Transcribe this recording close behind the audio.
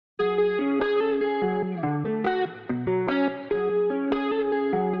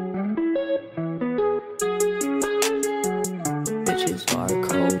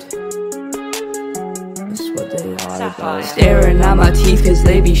Staring at my teeth cause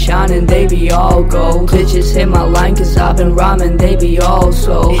they be shining, they be all gold. Bitches hit my line cause I've been rhyming, they be all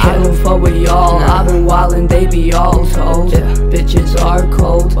sold. I don't fuck with y'all, I've been wildin', they be all told. Bitches are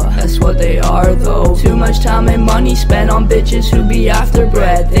cold, that's what they are though. Too much time and money spent on bitches who be after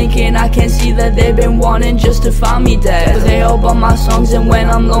bread, thinking I can't see that they've been wanting just to find me dead. But they all bump my songs and when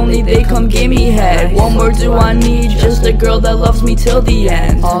I'm lonely they come give me head. What more do I need? Just a girl that loves me till the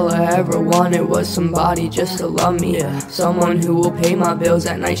end. All I ever wanted was somebody just to love me, someone who will pay my bills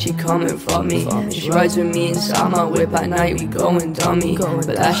at night, she come and fuck me. She rides with me inside my whip at night, we goin' dummy.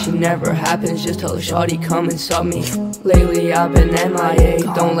 But that shit never happens, just tell the shawty come and sub me. Lately I've been M.I.A,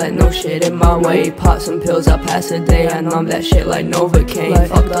 don't let no shit in my way. Pop some pills, I pass a day, I numb that shit like novacaine.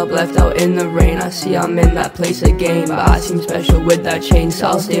 Fucked up, left out in the rain, I see I'm in that place again. But I seem special with that chain, so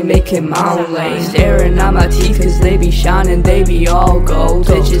I'll stay making my own lane. Staring at my teeth cause they be shining, they be all gold.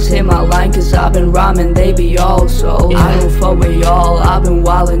 Bitches hit my line cause I've been rhyming, they be all sold. I don't fuck with y'all, I've been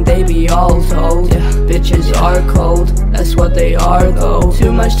wildin', they be all told. Bitches are cold, that's what they are though.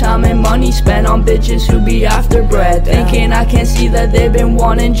 Too much time and money spent on bitches who be after bread, thinking I can't see that they've been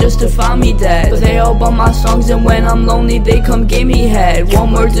wanting just to find me dead. But they all bump my songs and when I'm lonely they come give me head. What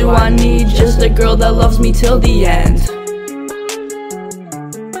more do I need? Just a girl that loves me till the end.